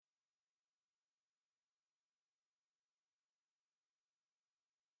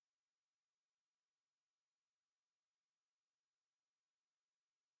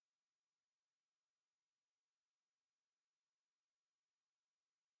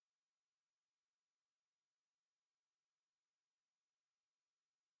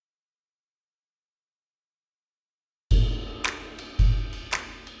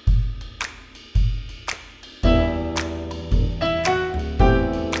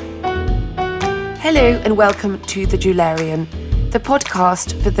Hello and welcome to The Jewellerian, the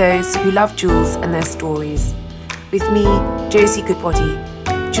podcast for those who love jewels and their stories. With me, Josie Goodbody,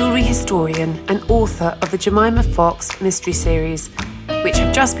 jewellery historian and author of the Jemima Fox mystery series, which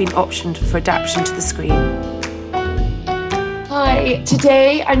have just been optioned for adaptation to the screen. Hi,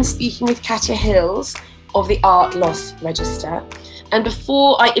 today I'm speaking with Katya Hills of the Art Loss Register. And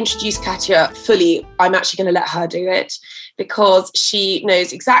before I introduce Katya fully, I'm actually going to let her do it because she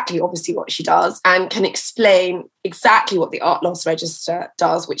knows exactly, obviously, what she does and can explain exactly what the Art Loss Register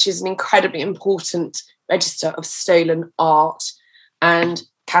does, which is an incredibly important register of stolen art and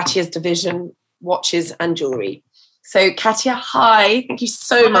Katya's division, watches and jewellery. So Katya, hi. Thank you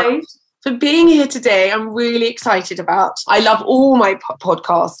so much for being here today. I'm really excited I love all my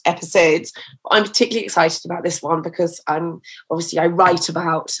podcast episodes, but I'm particularly excited about this one because I write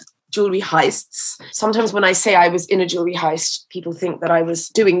about jewellery heists. Sometimes when I say I was in a jewellery heist, people think that I was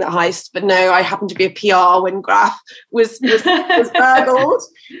doing the heist, but no, I happened to be a PR when Graf was burgled.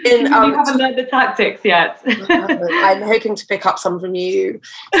 You haven't learned the tactics yet. I'm hoping to pick up some from you.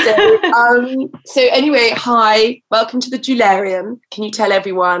 So anyway, hi, welcome to the Jewellerian. Can you tell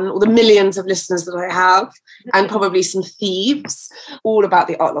everyone, or the millions of listeners that I have, and probably some thieves, all about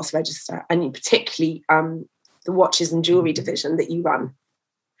the Art Loss Register, and particularly the watches and jewellery division that you run?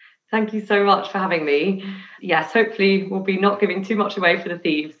 Thank you so much for having me. Yes, hopefully we'll be not giving too much away for the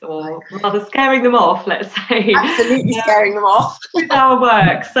thieves, or rather scaring them off, let's say. Absolutely scaring them off. With our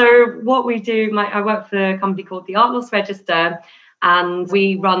work. So what we do, I work for a company called the Art Loss Register, and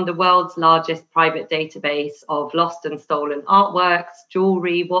we run the world's largest private database of lost and stolen artworks,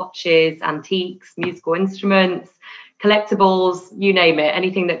 jewellery, watches, antiques, musical instruments, collectibles, you name it,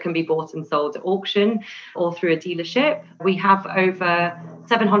 anything that can be bought and sold at auction or through a dealership. We have over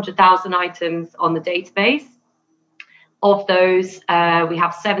 700,000 items on the database. Of those, we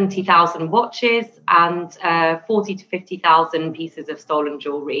have 70,000 watches and 40 to 50,000 pieces of stolen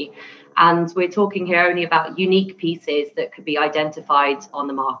jewellery. And we're talking here only about unique pieces that could be identified on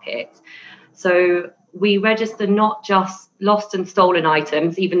the market. So we register not just lost and stolen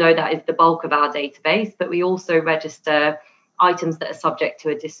items, even though that is the bulk of our database, but we also register items that are subject to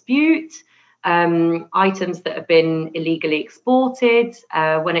a dispute, items that have been illegally exported.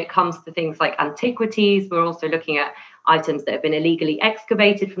 When it comes to things like antiquities, we're also looking at items that have been illegally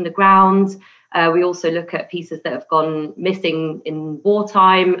excavated from the ground. We also look at pieces that have gone missing in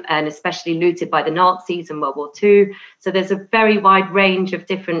wartime and especially looted by the Nazis in World War II. So there's a very wide range of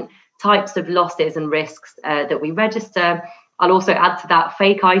different types of losses and risks that we register. I'll also add to that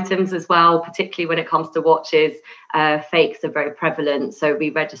fake items as well, particularly when it comes to watches. Fakes are very prevalent. So we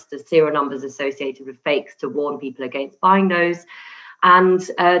register serial numbers associated with fakes to warn people against buying those. And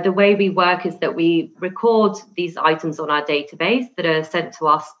the way we work is that we record these items on our database that are sent to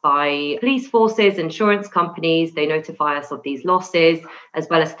us by police forces, insurance companies. They notify us of these losses, as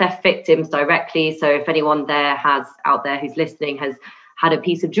well as theft victims directly. So if anyone out there who's listening has had a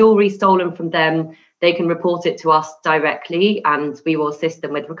piece of jewellery stolen from them, they can report it to us directly and we will assist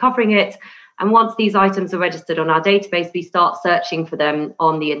them with recovering it. And once these items are registered on our database, we start searching for them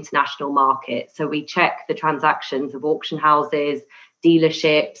on the international market. So we check the transactions of auction houses,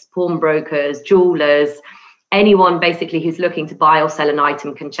 dealerships, pawnbrokers, jewellers. Anyone basically who's looking to buy or sell an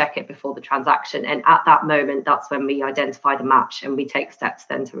item can check it before the transaction. And at that moment, that's when we identify the match and we take steps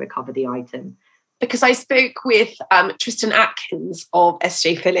then to recover the item. Because I spoke with Tristan Atkins of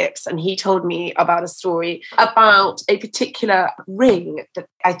S.J. Phillips, and he told me about a story about a particular ring that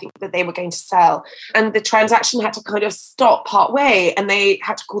I think that they were going to sell. And the transaction had to kind of stop part way, and they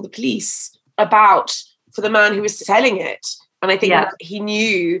had to call the police for the man who was selling it. And I think he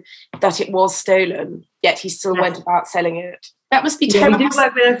knew that it was stolen, yet he still went about selling it. That must be terrible. We do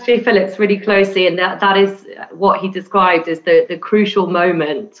work with S.J. Phillips really closely, and that is what he described as the crucial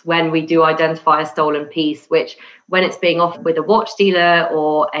moment when we do identify a stolen piece, which when it's being offered with a watch dealer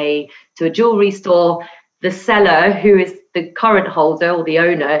or to a jewellery store, the seller, who is the current holder or the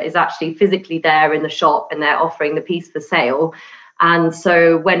owner, is actually physically there in the shop and they're offering the piece for sale. And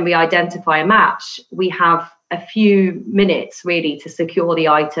so when we identify a match, we have a few minutes really to secure the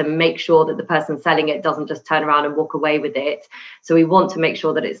item, make sure that the person selling it doesn't just turn around and walk away with it. So we want to make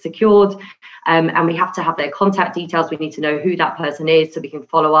sure that it's secured, and we have to have their contact details. We need to know who that person is so we can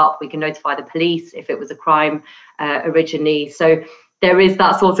follow up. We can notify the police if it was a crime originally. So there is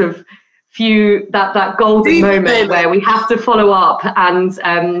that sort of that golden moment where we have to follow up,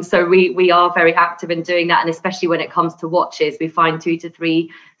 and so we are very active in doing that. And especially when it comes to watches, we find 2 to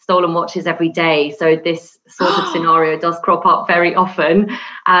 3 stolen watches every day, so this sort of scenario does crop up very often,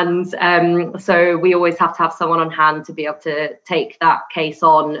 and so we always have to have someone on hand to be able to take that case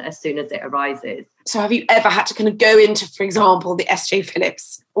on as soon as it arises. So have you ever had to kind of go into, for example, the SJ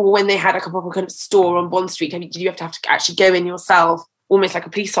Phillips, or when they had a proper kind of store on Bond Street, did you have to actually go in yourself, almost like a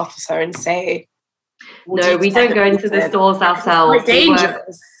police officer, and say... No, we don't go into the stores ourselves. It's quite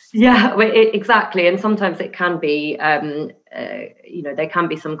dangerous. Yeah, exactly. And sometimes it can be, there can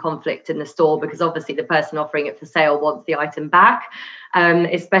be some conflict in the store, because obviously the person offering it for sale wants the item back,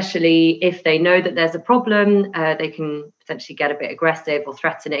 especially if they know that there's a problem. They can potentially get a bit aggressive or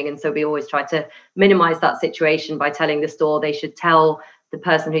threatening. And so we always try to minimize that situation by telling the store they should tell the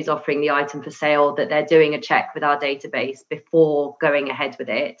person who's offering the item for sale that they're doing a check with our database before going ahead with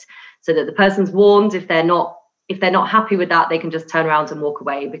it, so that the person's warned. If they're not happy with that, they can just turn around and walk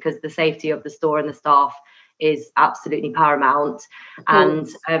away, because the safety of the store and the staff is absolutely paramount. And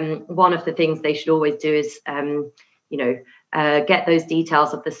one of the things they should always do is get those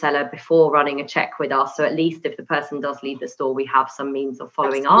details of the seller before running a check with us, so at least if the person does leave the store, we have some means of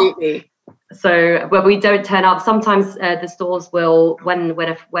following up. So when we don't turn up, sometimes the stores will, when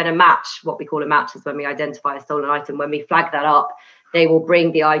a match, what we call a match is when we identify a stolen item, when we flag that up, they will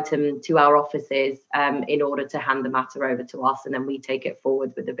bring the item to our offices in order to hand the matter over to us, and then we take it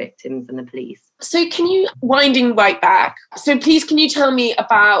forward with the victims and the police. So can you, winding right back, so please can you tell me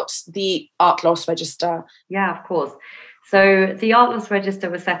about the Art Loss Register? Yeah, of course. So the Art Loss Register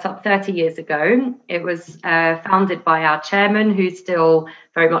was set up 30 years ago. It was founded by our chairman, who's still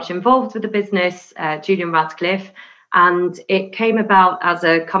very much involved with the business, Julian Radcliffe. And it came about as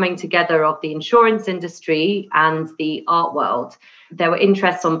a coming together of the insurance industry and the art world. There were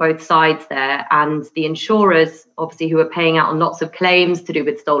interests on both sides there, and the insurers, obviously, who were paying out on lots of claims to do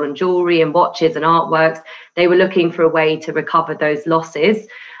with stolen jewellery and watches and artworks, they were looking for a way to recover those losses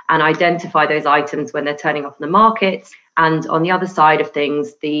and identify those items when they're turning off in the market. And on the other side of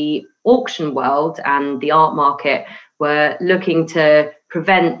things, the auction world and the art market were looking to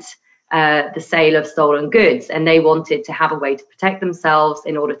prevent the sale of stolen goods, and they wanted to have a way to protect themselves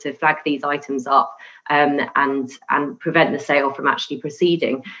in order to flag these items up and prevent the sale from actually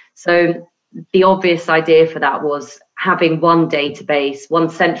proceeding. So the obvious idea for that was having one database, one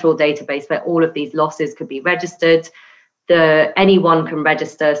central database where all of these losses could be registered. Anyone can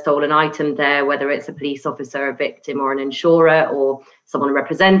register a stolen item there, whether it's a police officer, a victim, or an insurer, or someone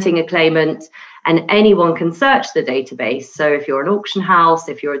representing a claimant, and anyone can search the database. So if you're an auction house,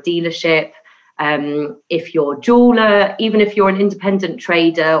 if you're a dealership, if you're a jeweler, even if you're an independent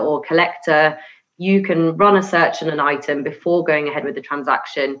trader or collector, you can run a search on an item before going ahead with the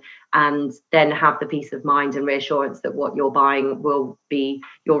transaction, and then have the peace of mind and reassurance that what you're buying will be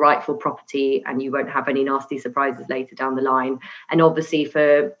your rightful property and you won't have any nasty surprises later down the line. And obviously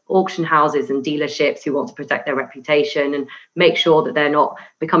for auction houses and dealerships who want to protect their reputation and make sure that they're not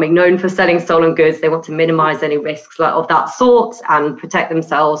becoming known for selling stolen goods, they want to minimize any risks of that sort and protect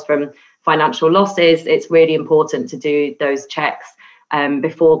themselves from financial losses. It's really important to do those checks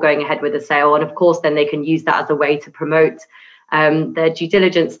before going ahead with a sale. And of course, then they can use that as a way to promote their due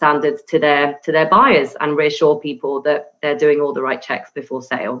diligence standards to their buyers and reassure people that they're doing all the right checks before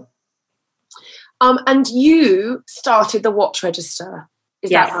sale. And you started the Watch Register,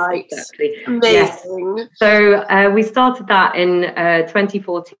 is that right? Exactly. Amazing. Yes. So we started that in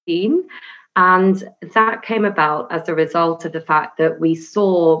 2014, and that came about as a result of the fact that we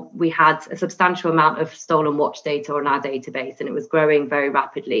saw we had a substantial amount of stolen watch data on our database, and it was growing very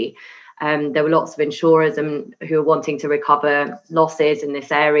rapidly. There were lots of insurers who were wanting to recover losses in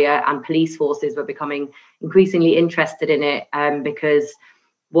this area, and police forces were becoming increasingly interested in it because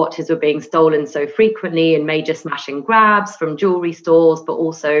watches were being stolen so frequently in major smash and grabs from jewellery stores, but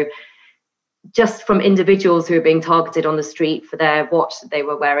also just from individuals who were being targeted on the street for their watch that they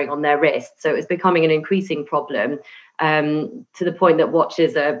were wearing on their wrist. So it was becoming an increasing problem, to the point that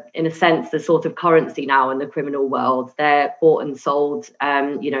watches are, in a sense, the sort of currency now in the criminal world. They're bought and sold,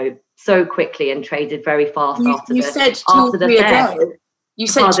 so quickly and traded very fast after the theft. You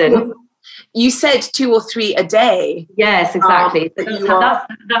said You said 2 or 3 a day. Yes, exactly.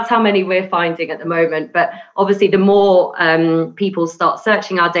 That's how many we're finding at the moment. But obviously, the more people start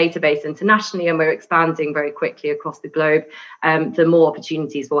searching our database internationally, and we're expanding very quickly across the globe, the more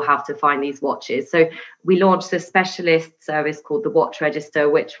opportunities we'll have to find these watches. So we launched a specialist service called the Watch Register,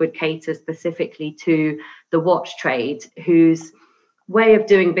 which would cater specifically to the watch trade, whose way of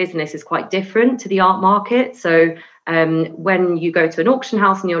doing business is quite different to the art market. So When you go to an auction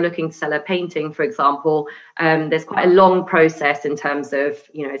house and you're looking to sell a painting, for example, there's quite a long process in terms of,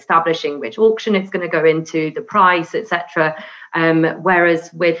 establishing which auction it's going to go into, the price, etc.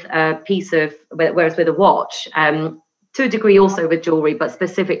 Whereas with a watch, to a degree also with jewellery, but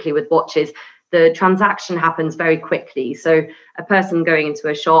specifically with watches, the transaction happens very quickly. So a person going into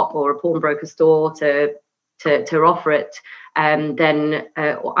a shop or a pawnbroker store to offer it, then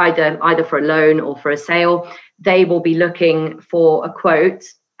either for a loan or for a sale, they will be looking for a quote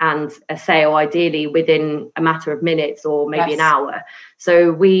and a sale, ideally within a matter of minutes or maybe an hour.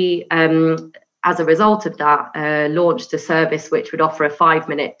 So we, as a result of that, launched a service which would offer a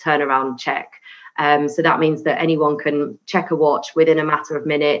 5-minute turnaround check. So that means that anyone can check a watch within a matter of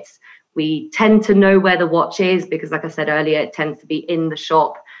minutes. We tend to know where the watch is because, like I said earlier, it tends to be in the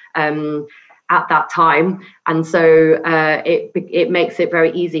shop at that time. And so it makes it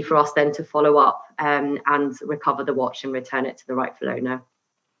very easy for us then to follow up and recover the watch and return it to the rightful owner.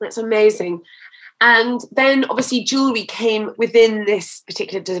 That's amazing. And then obviously jewellery came within this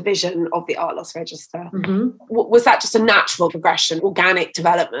particular division of the Art Loss Register. Mm-hmm. Was that just a natural progression, organic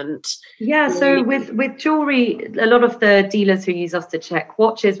development? Yeah, so with jewellery, a lot of the dealers who use us to check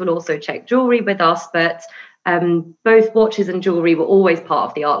watches will also check jewellery with us, but both watches and jewellery were always part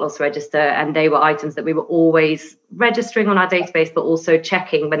of the Art Loss Register, and they were items that we were always registering on our database, but also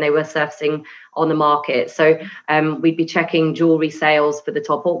checking when they were surfacing on the market. So we'd be checking jewellery sales for the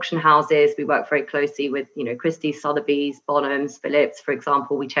top auction houses. We work very closely with, Christie's, Sotheby's, Bonhams, Phillips, for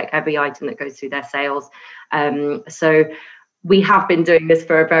example. We check every item that goes through their sales. So we have been doing this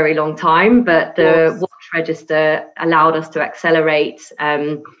for a very long time, but the watch register allowed us to accelerate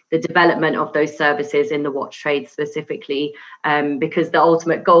the development of those services in the watch trade specifically, because the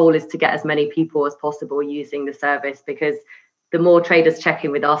ultimate goal is to get as many people as possible using the service, because the more traders checking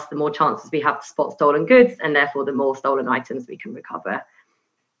with us, the more chances we have to spot stolen goods, and therefore the more stolen items we can recover.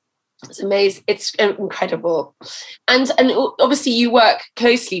 It's amazing. It's incredible. And obviously you work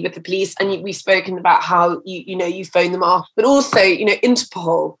closely with the police, and we've spoken about how you phone them off, but also,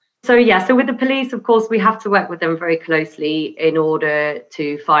 Interpol. So with the police, of course, we have to work with them very closely in order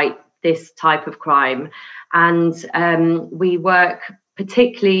to fight this type of crime. And we work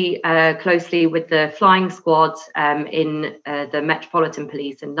particularly closely with the flying squad in the Metropolitan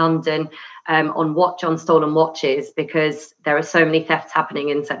Police in London on stolen watches, because there are so many thefts happening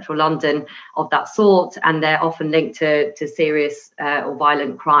in central London of that sort, and they're often linked to serious or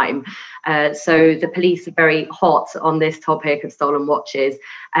violent crime. So the police are very hot on this topic of stolen watches,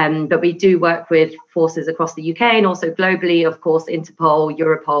 but we do work with forces across the UK and also globally, of course, Interpol,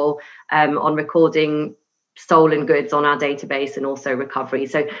 Europol, on recording stolen goods on our database and also recovery.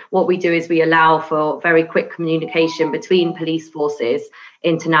 So what we do is we allow for very quick communication between police forces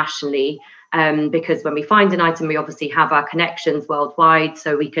internationally, because when we find an item, we obviously have our connections worldwide.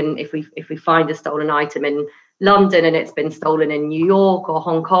 So we can, if we find a stolen item in London and it's been stolen in New York or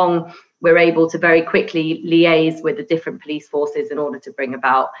Hong Kong, we're able to very quickly liaise with the different police forces in order to bring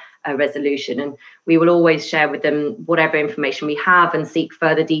about a resolution. And we will always share with them whatever information we have and seek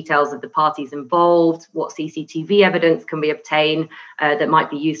further details of the parties involved, what CCTV evidence can we obtain that might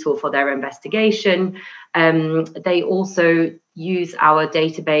be useful for their investigation. They also use our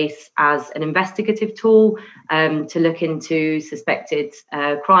database as an investigative tool to look into suspected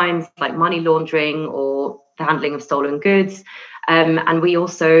crimes like money laundering or the handling of stolen goods. And we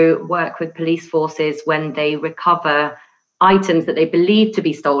also work with police forces when they recover items that they believe to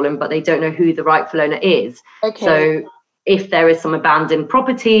be stolen, but they don't know who the rightful owner is. Okay. So if there is some abandoned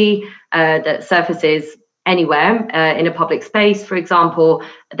property that surfaces anywhere in a public space, for example,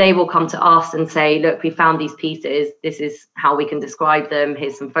 they will come to us and say, look, we found these pieces. This is how we can describe them.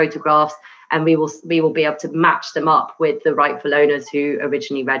 Here's some photographs. And we will be able to match them up with the rightful owners who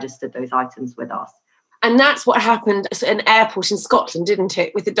originally registered those items with us. And that's what happened at an airport in Scotland, didn't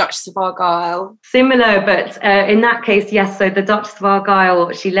it, with the Duchess of Argyll? Similar, but in that case, yes. So the Duchess of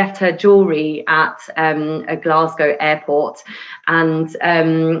Argyll, she left her jewellery at a Glasgow airport. And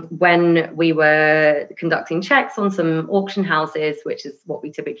when we were conducting checks on some auction houses, which is what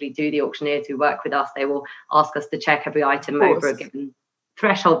we typically do, the auctioneers who work with us, they will ask us to check every item over a given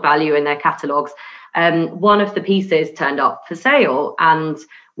threshold value in their catalogues. One of the pieces turned up for sale, and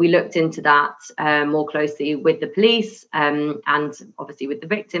we looked into that more closely with the police and obviously with the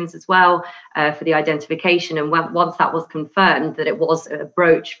victims as well for the identification. And once that was confirmed that it was a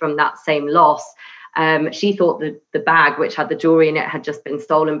brooch from that same loss, She thought the bag, which had the jewelry in it, had just been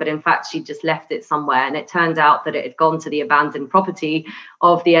stolen, but in fact, she just left it somewhere. And it turned out that it had gone to the abandoned property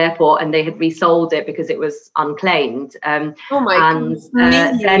of the airport, and they had resold it because it was unclaimed. Oh my goodness.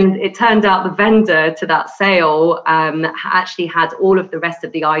 Then it turned out the vendor to that sale actually had all of the rest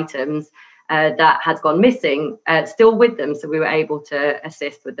of the items that had gone missing still with them. So we were able to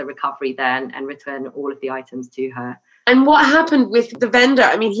assist with the recovery then and return all of the items to her. And what happened with the vendor?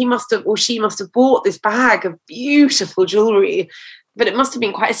 I mean, he must have, or she must have bought this bag of beautiful jewellery, but it must have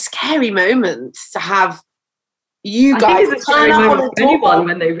been quite a scary moment to have you guys. I think it's a scary moment for anyone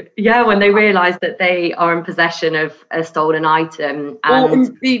when they realise that they are in possession of a stolen item.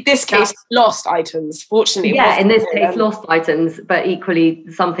 And in this case, lost items, fortunately. Yeah, in this case, lost items, but equally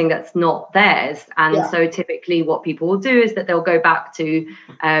something that's not theirs. And so typically what people will do is that they'll go back to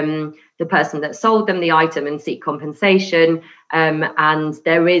the person that sold them the item and seek compensation. And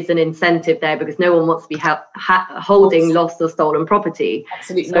there is an incentive there because no one wants to be holding lost or stolen property.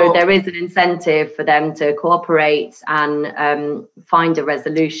 Absolutely so not. There is an incentive for them to cooperate and find a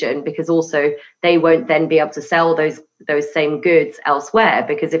resolution, because also they won't then be able to sell those same goods elsewhere,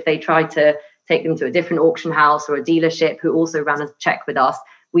 because if they try to take them to a different auction house or a dealership who also ran a check with us,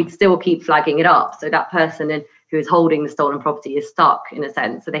 we'd still keep flagging it up. So that person who is holding the stolen property is stuck in a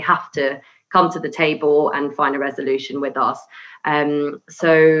sense. So they have to come to the table and find a resolution with us.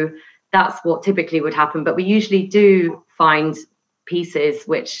 So that's what typically would happen. But we usually do find pieces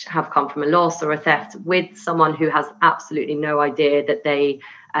which have come from a loss or a theft with someone who has absolutely no idea that they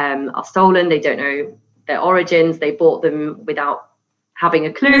are stolen. They don't know their origins. They bought them without having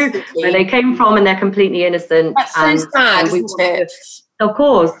a clue where they came from, and they're completely innocent. That's so sad, isn't it? Of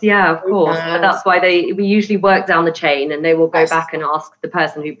course, yeah, of course. But that's why we usually work down the chain, and they will go back and ask the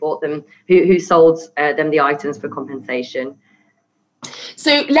person who bought them, who sold them the items, for compensation.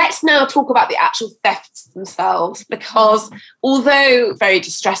 So let's now talk about the actual thefts themselves, because although very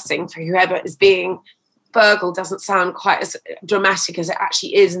distressing for whoever is being burgled, doesn't sound quite as dramatic as it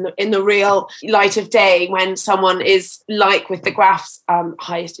actually is in the real light of day, when someone is like with the Graff's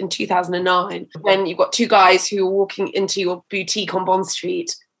heist in 2009, when you've got two guys who are walking into your boutique on Bond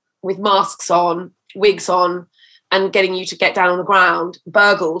Street with masks on, wigs on, and getting you to get down on the ground.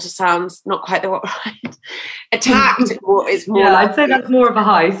 Burgled sounds not quite the right. Attacked is more. Yeah, I'd say that's more of a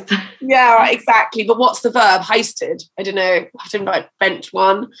heist. Yeah, right, exactly. But what's the verb? Heisted. I don't know. I have to like bench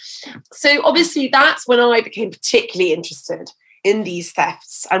one. So obviously that's when I became particularly interested in these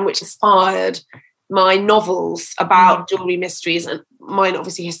thefts, and which inspired my novels about jewellery mysteries, and mine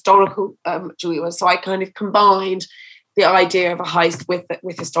obviously historical jewellery ones. So I kind of combined the idea of a heist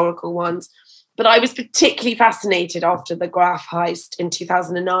with historical ones. But I was particularly fascinated after the Graff heist in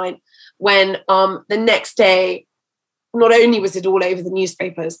 2009, when the next day, not only was it all over the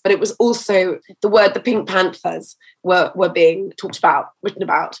newspapers, but it was also the Pink Panthers were being talked about, written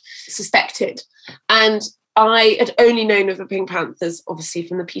about, suspected. And I had only known of the Pink Panthers, obviously,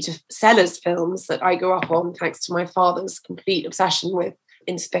 from the Peter Sellers films that I grew up on, thanks to my father's complete obsession with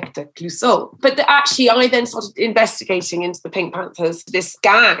Inspector Clouseau. But actually, I then started investigating into the Pink Panthers, this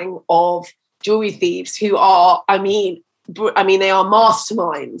gang of jewelry thieves who are, I mean, they are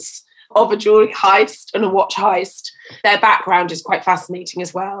masterminds of a jewelry heist and a watch heist. Their background is quite fascinating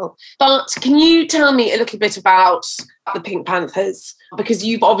as well. But can you tell me a little bit about the Pink Panthers? Because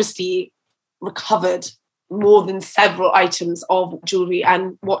you've obviously recovered more than several items of jewelry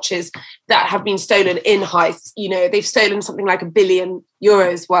and watches that have been stolen in heists. You know, they've stolen something like €1 billion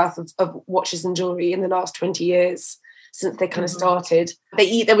worth of watches and jewelry in the last 20 years. Since they kind of started.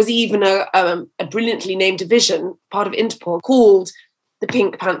 There was even a brilliantly named division, part of Interpol, called the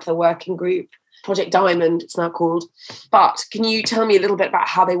Pink Panther Working Group, Project Diamond, it's now called. But can you tell me a little bit about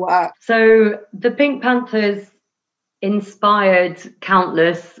how they work? So the Pink Panthers inspired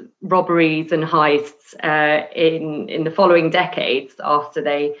countless robberies and heists in the following decades after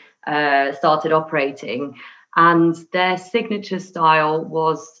they started operating. And their signature style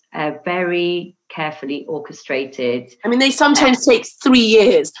was very carefully orchestrated. I mean, they sometimes take 3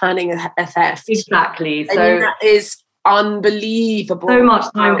 years planning a theft. Exactly. So that is unbelievable. So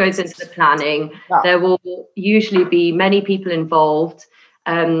much time goes into the planning. Yeah. There will usually be many people involved.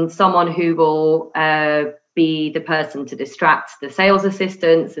 Someone who will be the person to distract the sales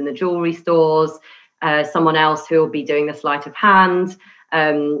assistants in the jewelry stores. Someone else who will be doing the sleight of hand.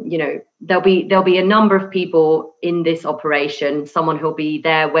 There'll be a number of people in this operation. Someone who'll be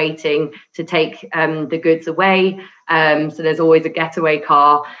there waiting to take the goods away. So there's always a getaway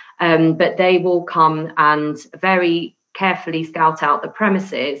car, but they will come and very carefully scout out the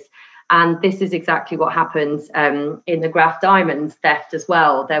premises And this is exactly what happened in the Graf Diamonds theft as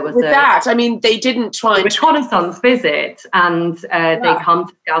well. There was they didn't try a reconnaissance visit, and they come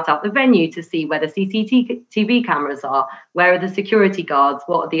to scout out the venue to see where the CCTV cameras are, where are the security guards,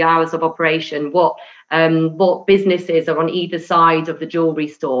 what are the hours of operation, what businesses are on either side of the jewellery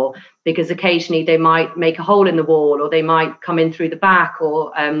store, because occasionally they might make a hole in the wall, or they might come in through the back,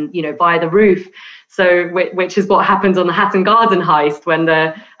 or via the roof. So, which is what happened on the Hatton Garden heist, when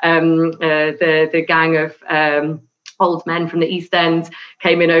the gang of old men from the East End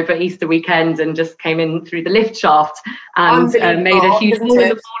came in over Easter weekend and just came in through the lift shaft and made a huge hole in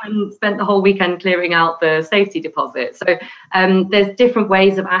the wall and spent the whole weekend clearing out the safety deposit. So there's different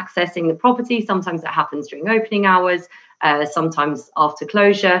ways of accessing the property. Sometimes it happens during opening hours, sometimes after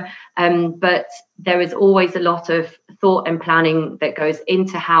closure, but there is always a lot of thought and planning that goes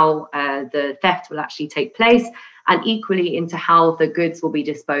into how the theft will actually take place, and equally into how the goods will be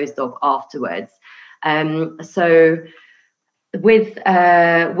disposed of afterwards. So with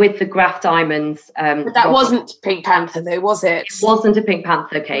the Graf Diamonds, but that wasn't Pink Panther though, was it? It wasn't a Pink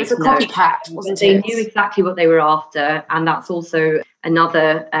Panther case. It was a copycat, wasn't it? They knew exactly what they were after, and that's also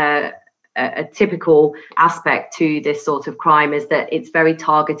another a typical aspect to this sort of crime, is that it's very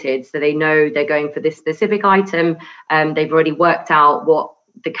targeted. So they know they're going for this specific item. They've already worked out what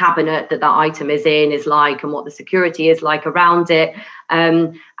the cabinet that item is in is like, and what the security is like around it.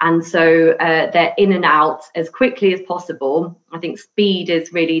 And so they're in and out as quickly as possible. I think speed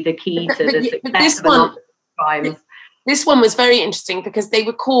is really the key to the success of a lot of crimes. This one was very interesting because they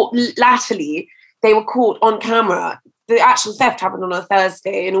were caught latterly. They were caught on camera. The actual theft happened on a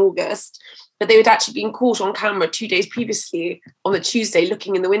Thursday in August, but they had actually been caught on camera 2 days previously on the Tuesday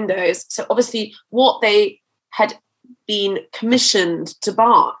looking in the windows. So obviously what they had been commissioned to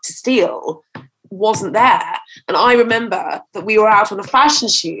steal wasn't there. And I remember that we were out on a fashion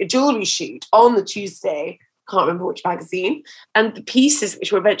shoot, a jewellery shoot on the Tuesday, can't remember which magazine, and the pieces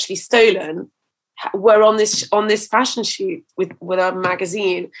which were eventually stolen were on this fashion shoot with a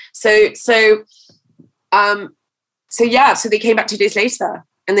magazine. So they came back 2 days later,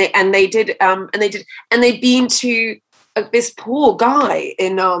 and they'd been to this poor guy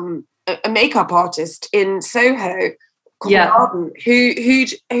in a makeup artist in Soho, Garden,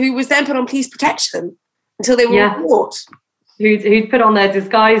 who was then put on police protection until they were caught. Who'd put on their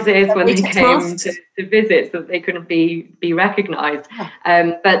disguises when they came to visit, so that they couldn't be recognised.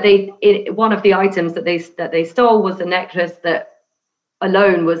 But one of the items that they stole was a necklace that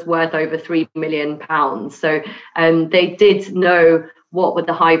alone was worth over £3 million. So they did know what were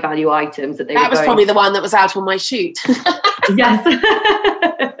the high value items that they were. That was probably the one that was out on my shoot. Yes.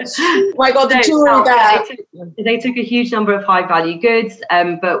 Oh my God, the jewellery there. They took a huge number of high value goods,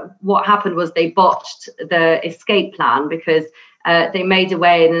 but what happened was they botched the escape plan, because they made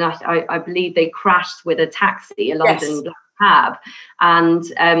away, and I believe they crashed with a taxi, a London black cab, and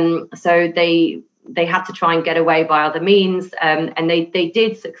so they had to try and get away by other means, and they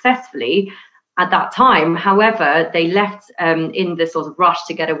did successfully at that time. However, they left in the sort of rush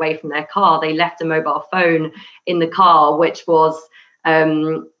to get away from their car, they left a mobile phone in the car, which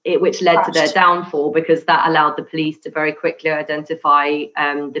led to their downfall, because that allowed the police to very quickly identify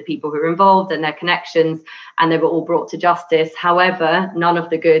the people who were involved and their connections, and they were all brought to justice. However, none of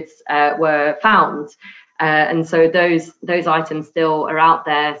the goods were found, and so those items still are out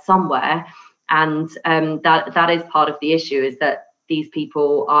there somewhere. And that is part of the issue, is that these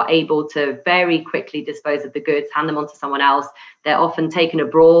people are able to very quickly dispose of the goods, hand them on to someone else. They're often taken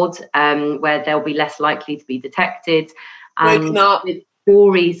abroad, where they'll be less likely to be detected. And with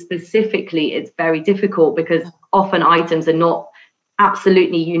jewelry specifically, it's very difficult, because often items are not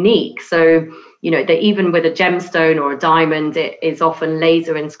absolutely unique. So, even with a gemstone or a diamond, it is often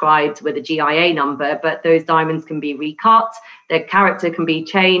laser inscribed with a GIA number, but those diamonds can be recut, their character can be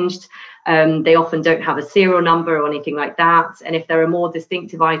changed. They often don't have a serial number or anything like that. And if there are more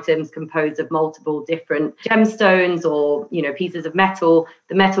distinctive items composed of multiple different gemstones or, pieces of metal,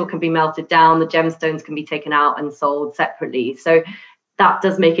 the metal can be melted down, the gemstones can be taken out and sold separately. So that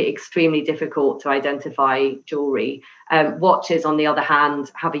does make it extremely difficult to identify jewelry. Watches, on the other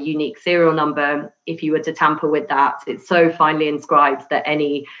hand, have a unique serial number. If you were to tamper with that, it's so finely inscribed that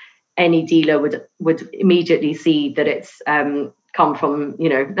any dealer would immediately see that it's come from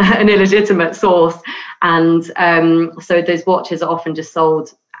an illegitimate source, and so those watches are often just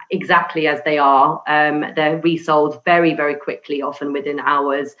sold exactly as they are. They're resold very, very quickly, often within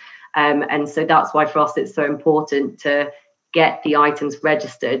hours, and so that's why for us it's so important to get the items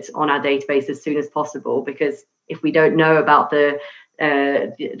registered on our database as soon as possible, because if we don't know about the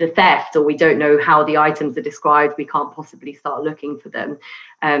the theft, or we don't know how the items are described, we can't possibly start looking for them.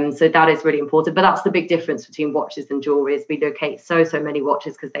 So that is really important. But that's the big difference between watches and jewelry, is we locate so many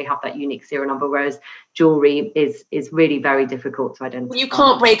watches because they have that unique serial number, whereas jewelry is really very difficult to identify. You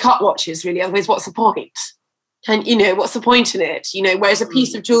can't break up watches, really, otherwise what's the point? And, what's the point in it? Whereas a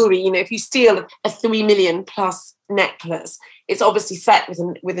piece of jewelry, if you steal a 3 million plus necklace, it's obviously set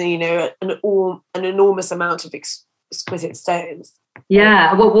with an enormous amount of exquisite stones.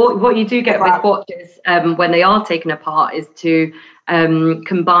 Yeah, well, what you do get with watches when they are taken apart is to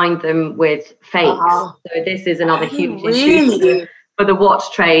combine them with fakes. So this is another huge issue for the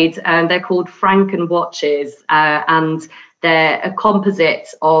watch trade, and they're called Franken watches, and they're a composite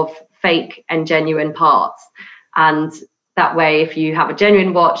of fake and genuine parts. And that way, if you have a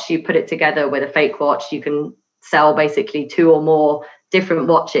genuine watch, you put it together with a fake watch, you can sell basically 2 or more different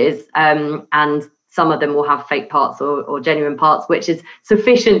watches, and some of them will have fake parts or genuine parts, which is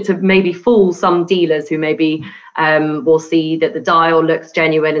sufficient to maybe fool some dealers who maybe will see that the dial looks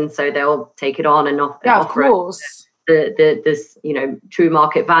genuine, and so they'll take it on and offer this true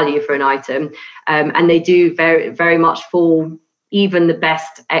market value for an item. And they do very, very much fool even the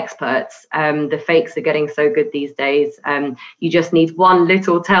best experts. The fakes are getting so good these days. You just need one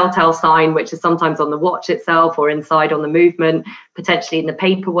little telltale sign, which is sometimes on the watch itself or inside on the movement, potentially in the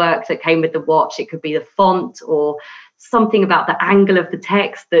paperwork that came with the watch. It could be the font or something about the angle of the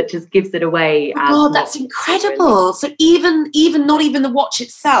text that just gives it away. Oh, that's incredible. So even not even the watch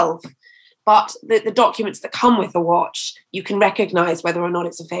itself, but the documents that come with the watch, you can recognize whether or not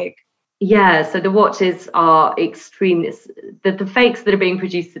it's a fake. Yeah, so the watches are extremely, the fakes that are being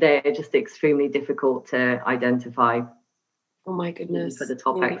produced today are just extremely difficult to identify. Oh my goodness. For the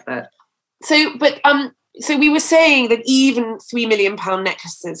top expert. So we were saying that even £3 million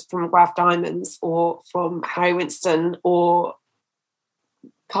necklaces from Graf Diamonds or from Harry Winston or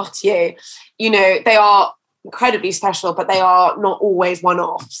Cartier, they are incredibly special, but they are not always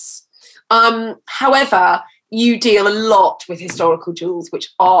one-offs. However, you deal a lot with historical jewels, which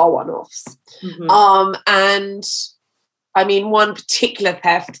are one-offs. Mm-hmm. And I mean, one particular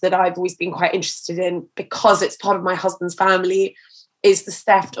theft that I've always been quite interested in, because it's part of my husband's family, is the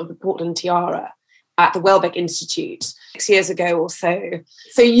theft of the Portland tiara at the Welbeck Institute 6 years ago or so.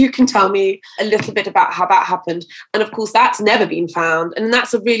 So you can tell me a little bit about how that happened. And of course, that's never been found. And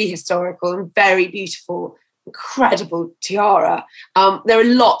that's a really historical and very beautiful, incredible tiara. There are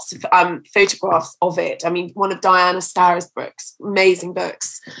lots of photographs of it. I mean, one of Diana Starr's books, amazing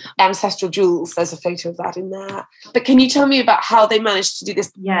books, Ancestral Jewels, there's a photo of that in there. But can you tell me about how they managed to do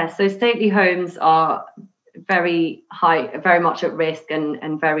this? Yeah, so stately homes are very high, very much at risk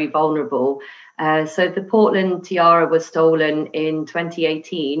and very vulnerable. So the Portland tiara was stolen in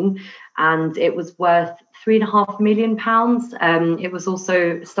 2018 and it was worth £3.5 million. It was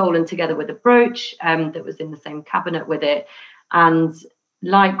also stolen together with a brooch that was in the same cabinet with it. And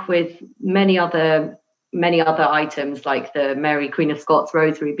like with many other items, like the Mary Queen of Scots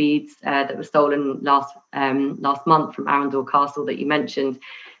rosary beads that were stolen last month from Arundel Castle that you mentioned,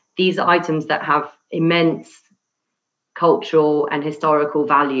 these are items that have immense cultural and historical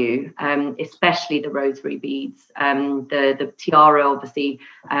value, especially the rosary beads. The tiara obviously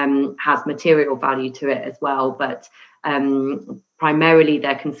has material value to it as well, but primarily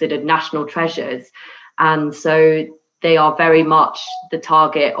they're considered national treasures. And so they are very much the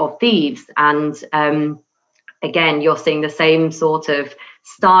target of thieves. And again, you're seeing the same sort of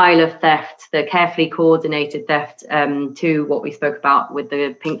style of theft, the carefully coordinated theft to what we spoke about with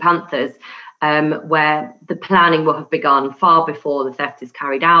the Pink Panthers, where the planning will have begun far before the theft is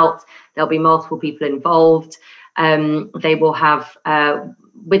carried out. There'll be multiple people involved. They will have,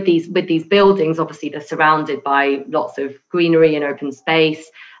 with these buildings, obviously they're surrounded by lots of greenery and open space.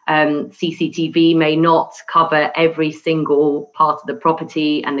 CCTV may not cover every single part of the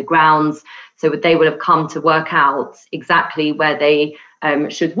property and the grounds. So they will have come to work out exactly where they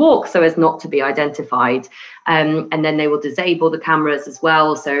should walk so as not to be identified. And then they will disable the cameras as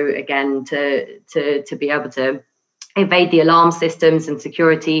well. So again, to be able to evade the alarm systems and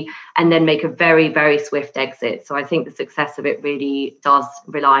security, and then make a very, very swift exit. So I think the success of it really does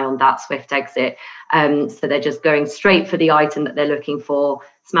rely on that swift exit. So they're just going straight for the item that they're looking for,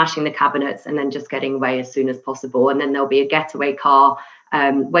 smashing the cabinets, and then just getting away as soon as possible. And then there'll be a getaway car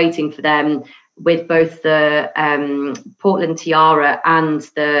waiting for them with both the Portland tiara and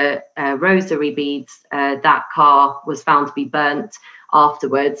the rosary beads. That car was found to be burnt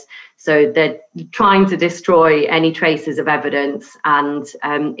afterwards. So they're trying to destroy any traces of evidence, and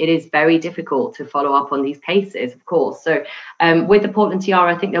it is very difficult to follow up on these cases, of course. So with the Portland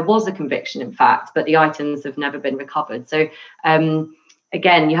tiara, I think there was a conviction, in fact, but the items have never been recovered. So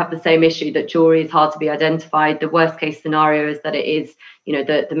again, you have the same issue that jewelry is hard to be identified. The worst case scenario is that it is,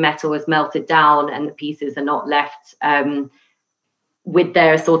 the metal is melted down and the pieces are not left with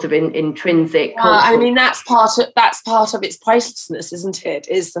their sort of intrinsic I mean, that's part of its pricelessness, isn't it?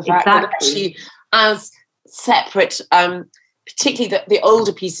 Is the fact that actually, as separate, particularly the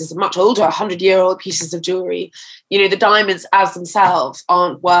older pieces, much older, 100-year-old pieces of jewelry, the diamonds as themselves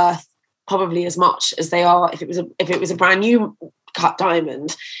aren't worth probably as much as they are if it was a brand new cut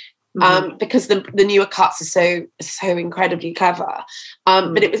diamond. Because the newer cuts are so incredibly clever,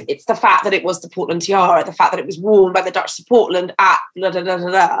 but it's the fact that it was the Portland tiara, the fact that it was worn by the Duchess of Portland at blah, blah, blah, blah,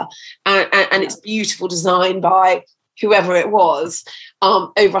 blah, and it's beautiful design by whoever it was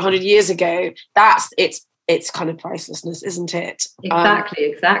over 100 years ago. It's kind of pricelessness, isn't it?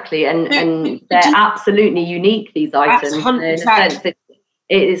 Exactly, and they're absolutely unique, these items. In a sense,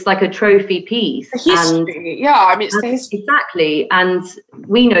 it's like a trophy piece. The history, it's the history. Exactly. And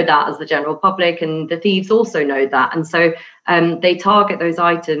we know that as the general public, and the thieves also know that. And so they target those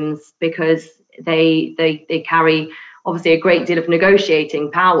items because they carry obviously a great deal of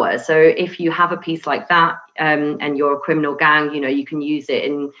negotiating power. So if you have a piece like that and you're a criminal gang, you can use it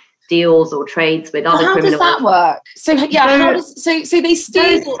in deals or trades with other criminals. How does that work? So they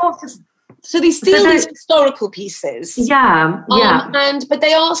steal... So they steal these historical pieces. But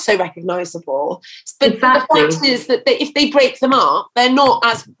they are so recognisable. But the fact is that if they break them up, they're not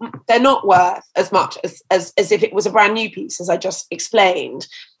worth as much as if it was a brand new piece, as I just explained,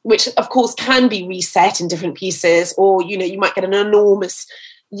 which of course can be reset in different pieces, or you might get an enormous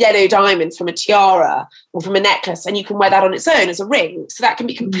yellow diamond from a tiara or from a necklace, and you can wear that on its own as a ring. So that can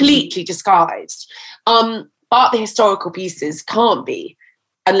be completely disguised. But the historical pieces can't be,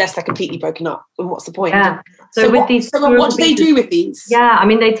 unless they're completely broken up. And what's the point? Yeah. So what do they do with these? Yeah, I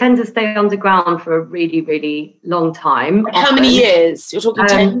mean, they tend to stay underground for a really, really long time. Like how many years? You're talking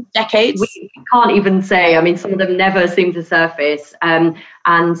 10 decades? We can't even say. I mean, some of them never seem to surface.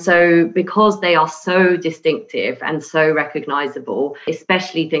 And so because they are so distinctive and so recognisable,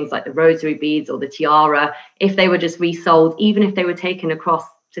 especially things like the rosary beads or the tiara, if they were just resold, even if they were taken across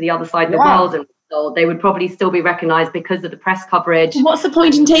to the other side of the world and they would probably still be recognised because of the press coverage. What's the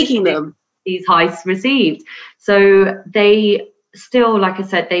point in taking them? These heists received. So they still, like I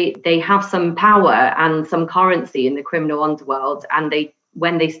said, they have some power and some currency in the criminal underworld, and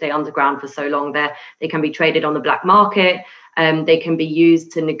when they stay underground for so long, they can be traded on the black market. They can be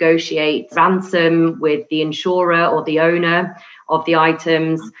used to negotiate ransom with the insurer or the owner of the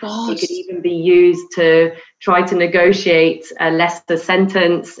items. It could even be used to try to negotiate a lesser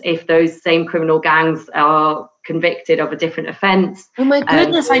sentence if those same criminal gangs are convicted of a different offence. Oh my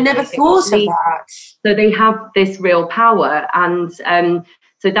goodness, I never thought of that. So they have this real power, and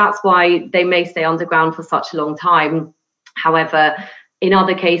so that's why they may stay underground for such a long time. However, in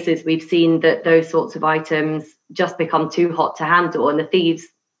other cases, we've seen that those sorts of items just become too hot to handle, and the thieves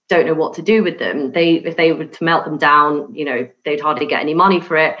don't know what to do with them. If they were to melt them down, they'd hardly get any money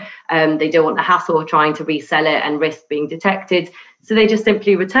for it. They don't want the hassle of trying to resell it and risk being detected, so they just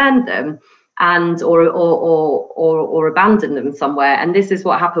simply return them and or abandon them somewhere. And this is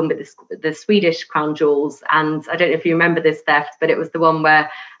what happened with the Swedish crown jewels. And I don't know if you remember this theft, but it was the one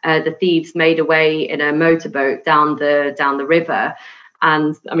where the thieves made away in a motorboat down the river.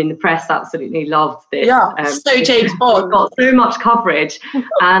 And I mean, the press absolutely loved this. Yeah, so James Bond. Got so much coverage.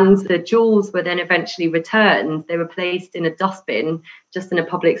 And the jewels were then eventually returned. They were placed in a dustbin, just in a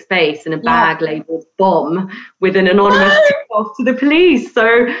public space, in a bag labelled bomb with an anonymous tip off to the police.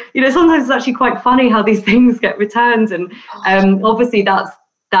 So, sometimes it's actually quite funny how these things get returned. And obviously that's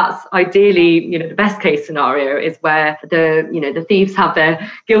ideally, the best case scenario is where the thieves have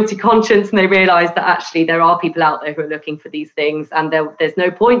their guilty conscience and they realise that actually there are people out there who are looking for these things, and there's no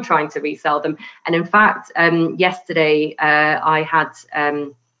point trying to resell them. And in fact, yesterday I had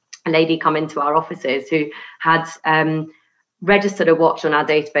a lady come into our offices who had registered a watch on our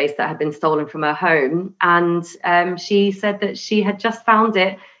database that had been stolen from her home, and she said that she had just found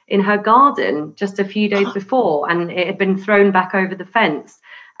it in her garden just a few days before, and it had been thrown back over the fence.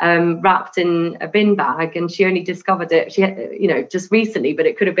 Wrapped in a bin bag, and she only discovered it, just recently, but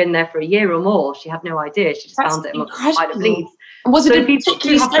it could have been there for a year or more. She had no idea. She just found it amongst a pile of leaves. Was it a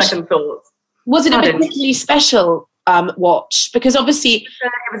particularly special? Was it a particularly special watch? Because obviously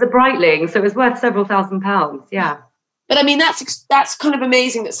it was a Breitling, so it was worth several £1,000s. Yeah. But I mean, that's kind of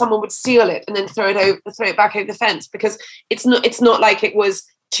amazing that someone would steal it and then throw it back over the fence, because it's not like it was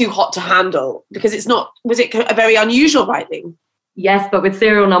too hot to handle? Because it's not, was it a very unusual writing? Yes, but with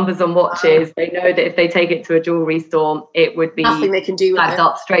serial numbers on watches, they know that if they take it to a jewellery store, it would be nothing they can do with backed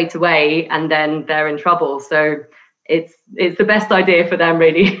up straight away, and then they're in trouble. So it's the best idea for them,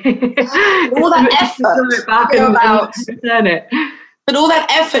 really. All that effort back and return it. But all that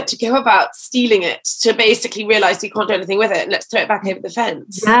effort to go about stealing it, to basically realise you can't do anything with it, and let's throw it back over the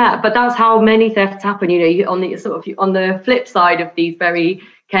fence. Yeah, but that's how many thefts happen. You know, on the flip side of these very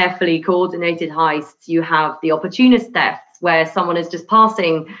carefully coordinated heists, you have the opportunist thefts, where someone is just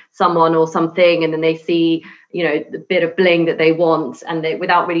passing someone or something, and then they see, you know, the bit of bling that they want, and they,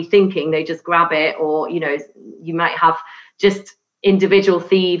 without really thinking, they just grab it. Or, you know, you might have just individual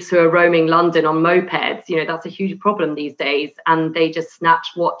thieves who are roaming London on mopeds. You know, that's a huge problem these days, and they just snatch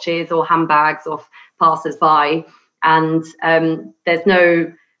watches or handbags off passers-by, and there's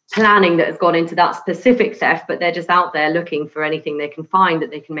no planning that has gone into that specific theft, but they're just out there looking for anything they can find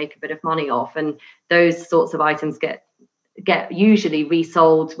that they can make a bit of money off. And those sorts of items get usually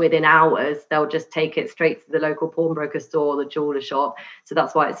resold within hours. They'll just take it straight to the local pawnbroker store or the jeweler shop. So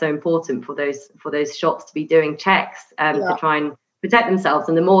that's why it's so important for those shops to be doing checks to try and protect themselves.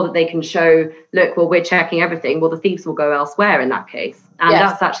 And the more that they can show, look, well, we're checking everything, well, the thieves will go elsewhere in that case. And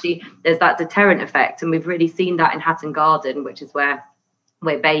that's actually, there's that deterrent effect. And we've really seen that in Hatton Garden, which is where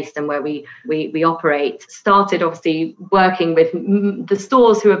we're based and where we operate. Started obviously working with the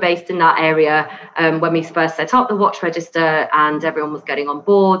stores who are based in that area when we first set up the watch register, and everyone was getting on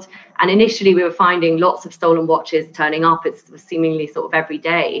board. And initially we were finding lots of stolen watches turning up. It's seemingly sort of every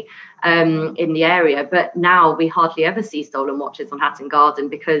day in the area. But now we hardly ever see stolen watches on Hatton Garden,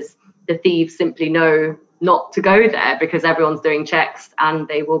 because the thieves simply know not to go there, because everyone's doing checks and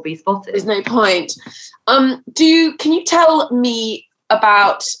they will be spotted. There's no point. Can you tell me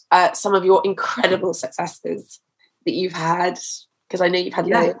about some of your incredible successes that you've had? Because I know you've had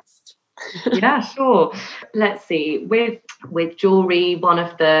loads. Yeah, sure. Let's see. With jewellery, one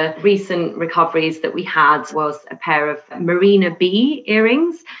of the recent recoveries that we had was a pair of Marina B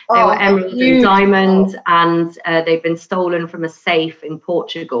earrings. They were emerald and diamond, and they've been stolen from a safe in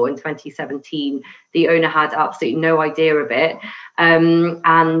Portugal in 2017. The owner had absolutely no idea of it.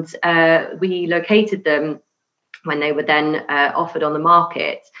 And we located them when they were then offered on the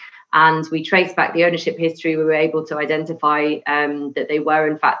market. And we traced back the ownership history. We were able to identify that they were,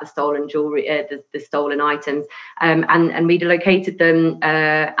 in fact, the stolen jewelry, the stolen items. And we located them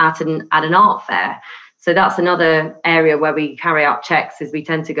at an art fair. So that's another area where we carry out checks, is we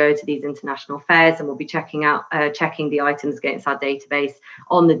tend to go to these international fairs, and we'll be checking the items against our database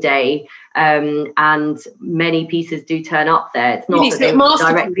on the day. And many pieces do turn up there. It's not that they were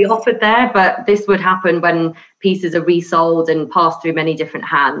directly offered there, but this would happen when pieces are resold and pass through many different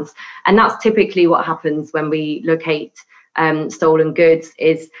hands. And that's typically what happens when we locate stolen goods,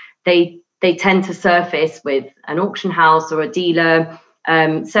 is they tend to surface with an auction house or a dealer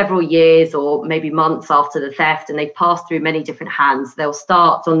several years or maybe months after the theft, and they've passed through many different hands. They'll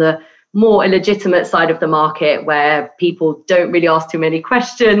start on the more illegitimate side of the market, where people don't really ask too many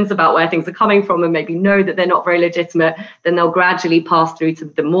questions about where things are coming from and maybe know that they're not very legitimate. Then they'll gradually pass through to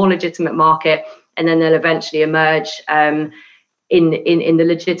the more legitimate market, and then they'll eventually emerge in the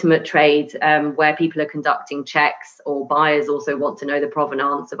legitimate trade, where people are conducting checks, or buyers also want to know the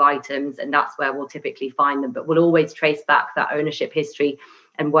provenance of items, and that's where we'll typically find them. But we'll always trace back that ownership history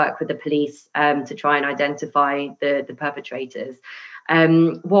and work with the police to try and identify the perpetrators.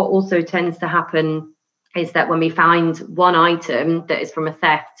 What also tends to happen is that when we find one item that is from a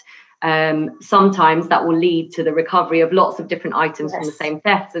theft, sometimes that will lead to the recovery of lots of different items from the same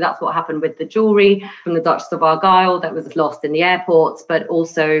theft. So that's what happened with the jewellery from the Duchess of Argyll that was lost in the airports. But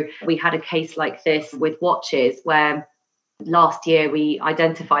also we had a case like this with watches, where last year we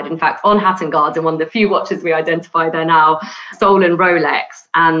identified, in fact, on Hatton Garden, one of the few watches we identify there now, stolen Rolex.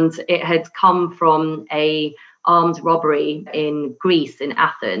 And it had come from a armed robbery in Greece, in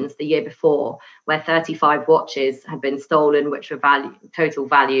Athens, the year before, where 35 watches had been stolen, which were total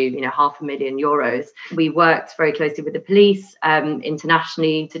value, €500,000. We worked very closely with the police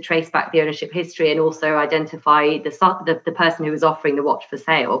internationally to trace back the ownership history and also identify the person who was offering the watch for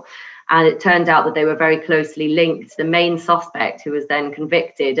sale. And it turned out that they were very closely linked to the main suspect, who was then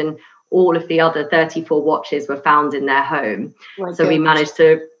convicted, and all of the other 34 watches were found in their home. So we managed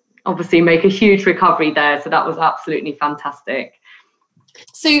to obviously make a huge recovery there. So that was absolutely fantastic.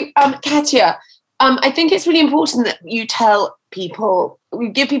 So, Katya, I think it's really important that you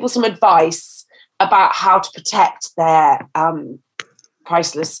give people some advice about how to protect their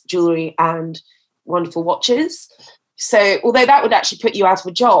priceless jewellery and wonderful watches. So although that would actually put you out of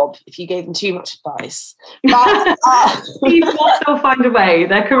a job if you gave them too much advice, but thieves will still find a way.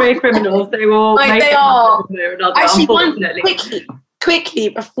 They're career criminals. They will make they it are. another, Actually, unfortunately. Quickly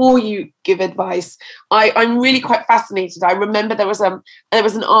before you give advice, I'm really quite fascinated. I remember there was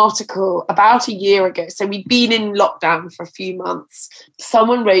an article about a year ago. So we'd been in lockdown for a few months.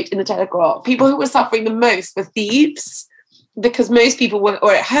 Someone wrote in the Telegraph, people who were suffering the most were thieves, because most people were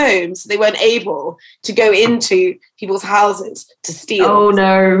at home, so they weren't able to go into people's houses to steal. Oh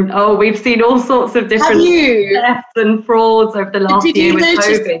no! Oh, we've seen all sorts of different thefts and frauds over the last year with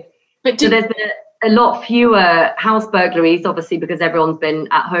COVID. So there's been a lot fewer house burglaries, obviously, because everyone's been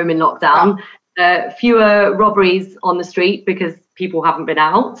at home in lockdown. Fewer robberies on the street because people haven't been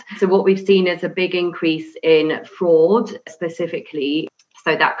out. So what we've seen is a big increase in fraud, specifically.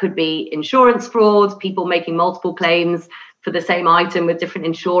 So that could be insurance fraud, people making multiple claims for the same item with different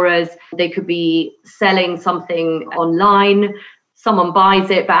insurers. They could be selling something online. Someone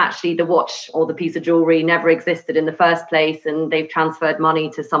buys it, but actually the watch or the piece of jewellery never existed in the first place, and they've transferred money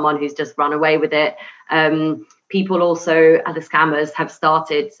to someone who's just run away with it. People also, the scammers, have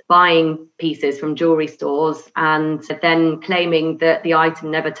started buying pieces from jewellery stores and then claiming that the item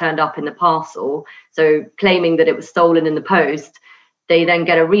never turned up in the parcel. So claiming that it was stolen in the post. They then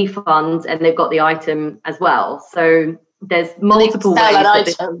get a refund and they've got the item as well. So there's multiple ways that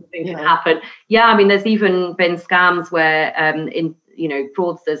this thing can happen. Yeah, I mean, there's even been scams where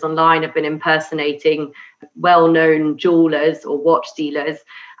fraudsters online have been impersonating well-known jewelers or watch dealers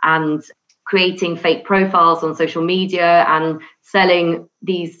and creating fake profiles on social media and selling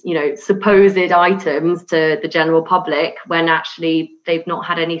these, supposed items to the general public when actually they've not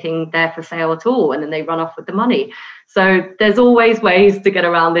had anything there for sale at all, and then they run off with the money. So there's always ways to get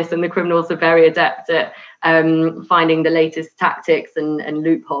around this, and the criminals are very adept at finding the latest tactics and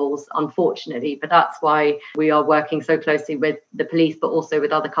loopholes, unfortunately. But that's why we are working so closely with the police, but also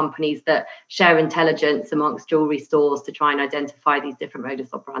with other companies that share intelligence amongst jewellery stores to try and identify these different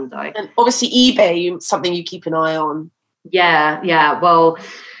modus operandi. And obviously eBay, something you keep an eye on. Yeah. Well,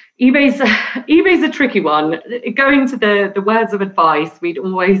 eBay's a tricky one. Going to the words of advice, we'd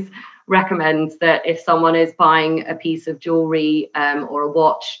always recommend that if someone is buying a piece of jewelry or a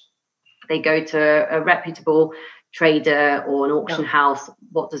watch, they go to a reputable trader or an auction house.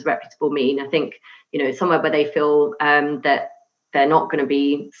 What does reputable mean? I think, somewhere where they feel that they're not going to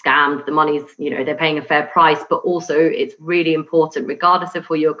be scammed, the money's, they're paying a fair price, but also it's really important, regardless of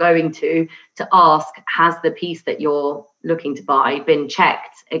who you're going to ask, has the piece that you're looking to buy been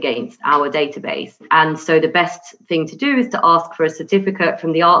checked against our database? And so the best thing to do is to ask for a certificate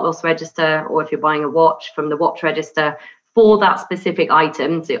from the Art Loss Register, or if you're buying a watch, from the Watch Register for that specific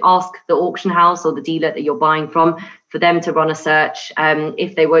item. So ask the auction house or the dealer that you're buying from for them to run a search.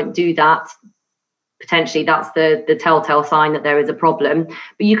 If they won't do that, potentially that's the telltale sign that there is a problem.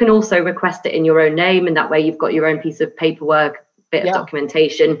 But you can also request it in your own name, and that way you've got your own piece of paperwork, bit of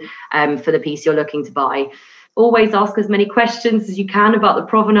documentation for the piece you're looking to buy. Always ask as many questions as you can about the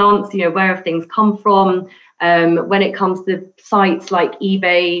provenance, where have things come from. When it comes to sites like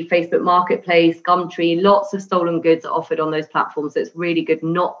eBay, Facebook Marketplace, Gumtree, lots of stolen goods are offered on those platforms. So it's really good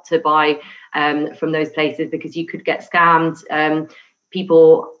not to buy from those places, because you could get scammed.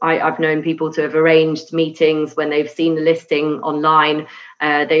 I've known people to have arranged meetings when they've seen the listing online.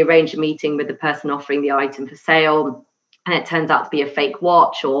 They arrange a meeting with the person offering the item for sale, and it turns out to be a fake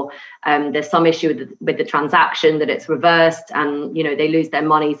watch, or there's some issue with the transaction, that it's reversed, and they lose their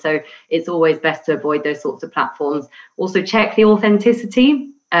money. So it's always best to avoid those sorts of platforms. Also check the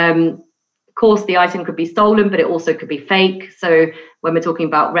authenticity. Of course, the item could be stolen, but it also could be fake. So when we're talking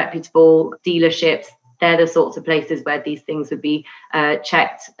about reputable dealerships, they're the sorts of places where these things would be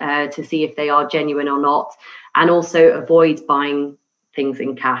checked to see if they are genuine or not. And also avoid buying things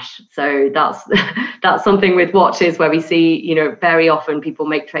in cash. So that's something with watches where we see, very often people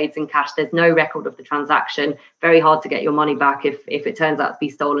make trades in cash. There's no record of the transaction. Very hard to get your money back if it turns out to be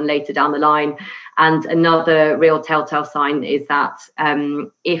stolen later down the line. And another real telltale sign is that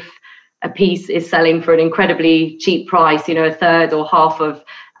if a piece is selling for an incredibly cheap price, a third or half of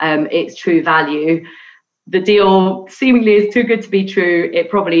its true value, the deal seemingly is too good to be true.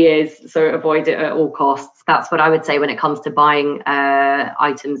 It probably is, so avoid it at all costs. That's what I would say when it comes to buying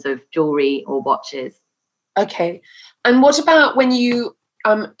items of jewellery or watches. Okay. And what about when you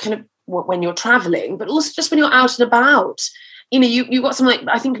when you're travelling, but also just when you're out and about? You got something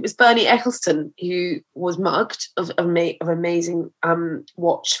like, I think it was Bernie Eccleston who was mugged of amazing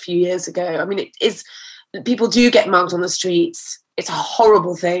watch a few years ago. I mean, it is, people do get mugged on the streets. It's a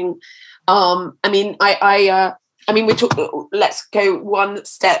horrible thing. I I mean, let's go one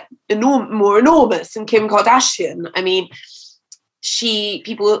step more enormous than Kim Kardashian. I mean,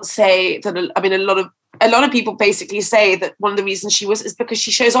 people say that, I mean, a lot of people basically say that one of the reasons she was is because she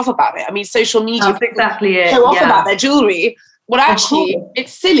shows off about it. I mean, social media. That's exactly it. Show off about their jewellery. Well, actually,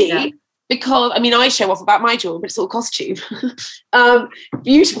 it's silly because, I mean, I show off about my jewellery, but it's all costume.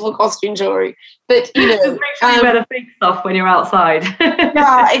 Beautiful costume jewellery. But, you know. Just make sure you wear the fake stuff when you're outside.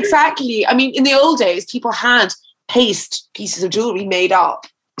 Yeah, exactly. I mean, in the old days, people had paste pieces of jewellery made up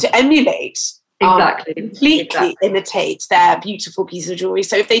to emulate. Completely imitate their beautiful piece of jewellery.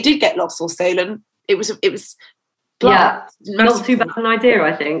 So if they did get lost or stolen, it was not too bad an idea,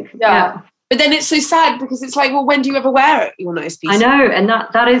 I think. Yeah. But then it's so sad because it's like, well, when do you ever wear it, your nice piece? I know, and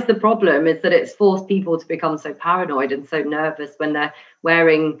that is the problem, is that it's forced people to become so paranoid and so nervous when they're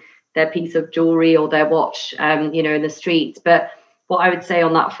wearing their piece of jewellery or their watch, in the street. But what I would say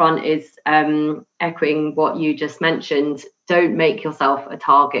on that front is, echoing what you just mentioned, don't make yourself a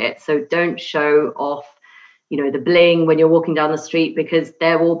target. So don't show off, the bling when you're walking down the street, because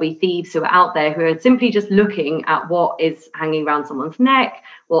there will be thieves who are out there who are simply just looking at what is hanging around someone's neck,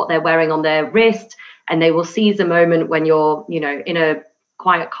 what they're wearing on their wrist, and they will seize a moment when you're, in a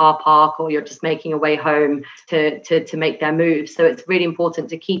quiet car park or you're just making your way home to make their move. So it's really important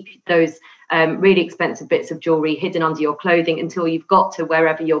to keep those really expensive bits of jewelry hidden under your clothing until you've got to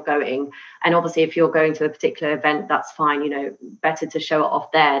wherever you're going. And obviously, if you're going to a particular event, that's fine. Better to show it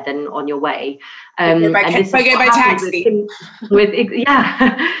off there than on your way. Go by taxi.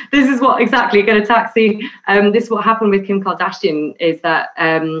 This is what exactly get a taxi. This is what happened with Kim Kardashian, is that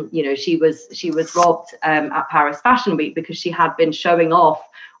she was robbed at Paris Fashion Week because she had been showing off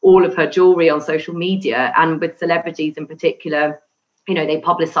all of her jewelry on social media, and with celebrities in particular. They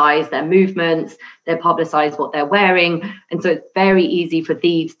publicize their movements, they publicize what they're wearing. And so it's very easy for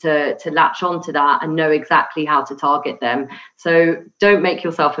thieves to latch onto that and know exactly how to target them. So don't make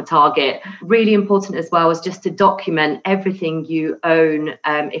yourself a target. Really important as well is just to document everything you own,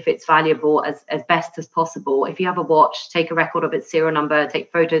 if it's valuable, as best as possible. If you have a watch, take a record of its serial number,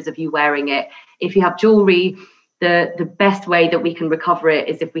 take photos of you wearing it. If you have jewelry, the best way that we can recover it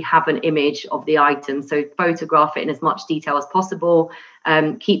is if we have an image of the item. So photograph it in as much detail as possible.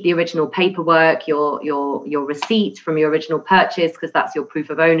 Keep the original paperwork, your receipt from your original purchase, because that's your proof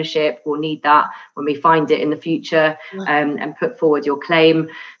of ownership. We'll need that when we find it in the future, and put forward your claim.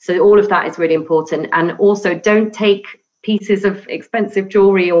 So all of that is really important. And also, don't take pieces of expensive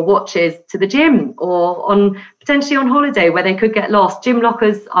jewelry or watches to the gym or potentially on holiday where they could get lost. Gym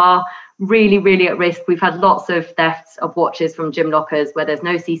lockers are really, really at risk. We've had lots of thefts of watches from gym lockers where there's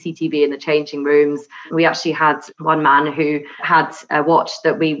no CCTV in the changing rooms. We actually had one man who had a watch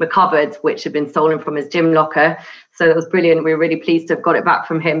that we recovered, which had been stolen from his gym locker. So that was brilliant. We were really pleased to have got it back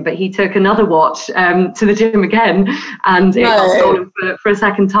from him. But he took another watch to the gym again, and it got stolen for a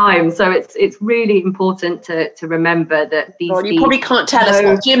second time. So it's really important to remember that these. You probably can't tell us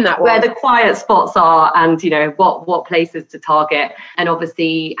what gym that was. Where the quiet spots are, and what places to target, and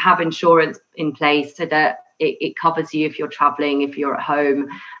obviously have insurance in place so that it covers you if you're traveling, if you're at home,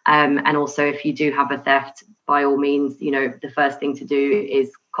 and also if you do have a theft. By all means, the first thing to do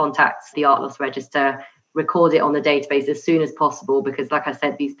is contact the Art Loss Register. Record it on the database as soon as possible, because like I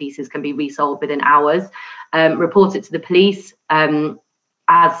said, these pieces can be resold within hours. Report it to the police as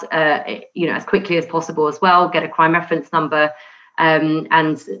quickly as possible as well. Get a crime reference number, and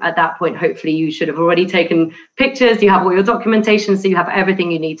at that point, hopefully you should have already taken pictures. You have all your documentation, so you have everything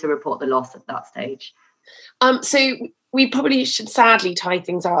you need to report the loss at that stage. So we probably should sadly tie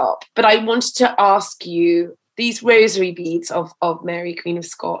things up, but I wanted to ask you, these rosary beads of Mary, Queen of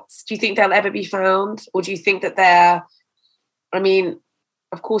Scots, do you think they'll ever be found? Or do you think that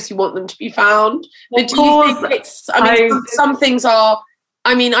of course you want them to be found, but do you think some things are,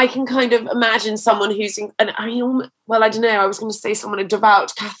 I can kind of imagine someone who's, I don't know, I was going to say someone a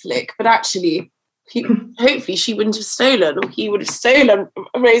devout Catholic, but actually, hopefully she wouldn't have stolen, or he would have stolen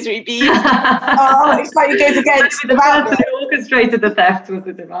a rosary bead. It's like it goes against the devout. Orchestrated the theft was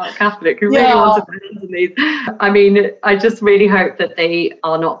a devout Catholic who really wanted to mention these. I just really hope that they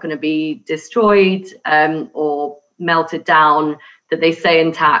are not going to be destroyed or melted down, that they stay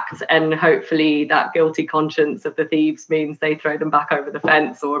intact, and hopefully that guilty conscience of the thieves means they throw them back over the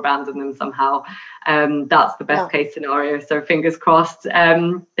fence or abandon them somehow. That's the best case scenario. So fingers crossed,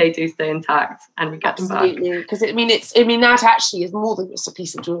 they do stay intact and we get them back. Absolutely, because that actually is more than just a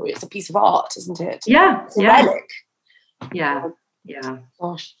piece of jewelry. It's a piece of art, isn't it? Yeah, it's a relic. Yeah.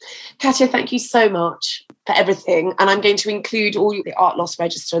 Gosh, Katya, thank you so much for everything, and I'm going to include all the Art Loss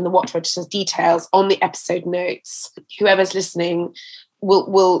Register and the Watch Register's details on the episode notes. Whoever's listening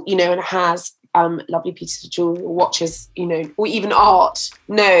will and has lovely pieces of jewelry or watches, you know, or even art,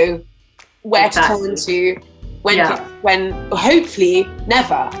 know where to turn to when hopefully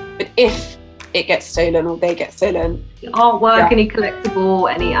never, but if it gets stolen or they get stolen. Artwork, any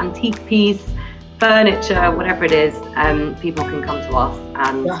collectible, any antique piece, furniture, whatever it is, people can come to us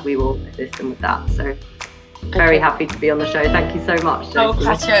and we will assist them with that. So very happy to be on the show. Thank you so much, Josie. Oh,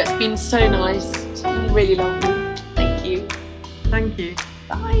 Katya, it's been so nice. It's been really lovely. Thank you. Thank you.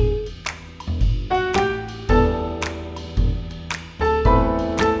 Bye.